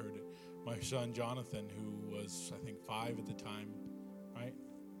everybody heard it. My son, Jonathan, who was, 5 at the time, right,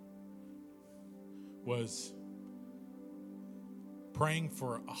 was praying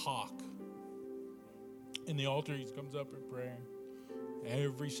for a hawk. In the altar, he comes up and praying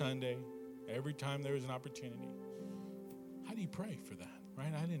every Sunday, every time there was an opportunity. How do you pray for that,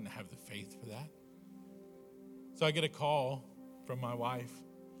 right? I didn't have the faith for that. So I get a call from my wife.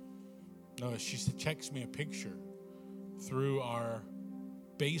 No, she texts me a picture through our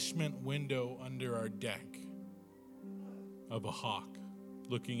basement window under our deck of a hawk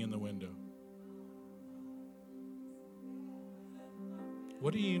looking in the window.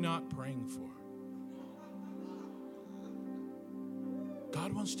 What are you not praying for?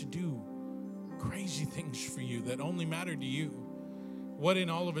 God wants to do crazy things for you that only matter to you. What in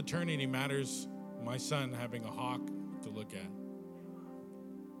all of eternity matters? My son having a hawk to look at.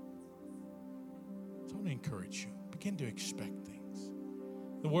 So I want to encourage you. Begin to expect things.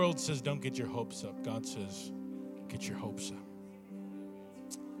 The world says don't get your hopes up. God says get your hopes up.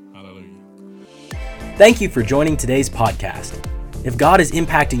 Hallelujah. Thank you for joining today's podcast. If God is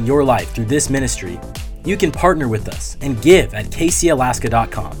impacting your life through this ministry, you can partner with us and give at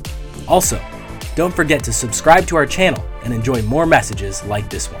kcalaska.com. Also, don't forget to subscribe to our channel and enjoy more messages like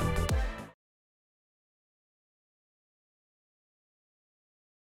this one.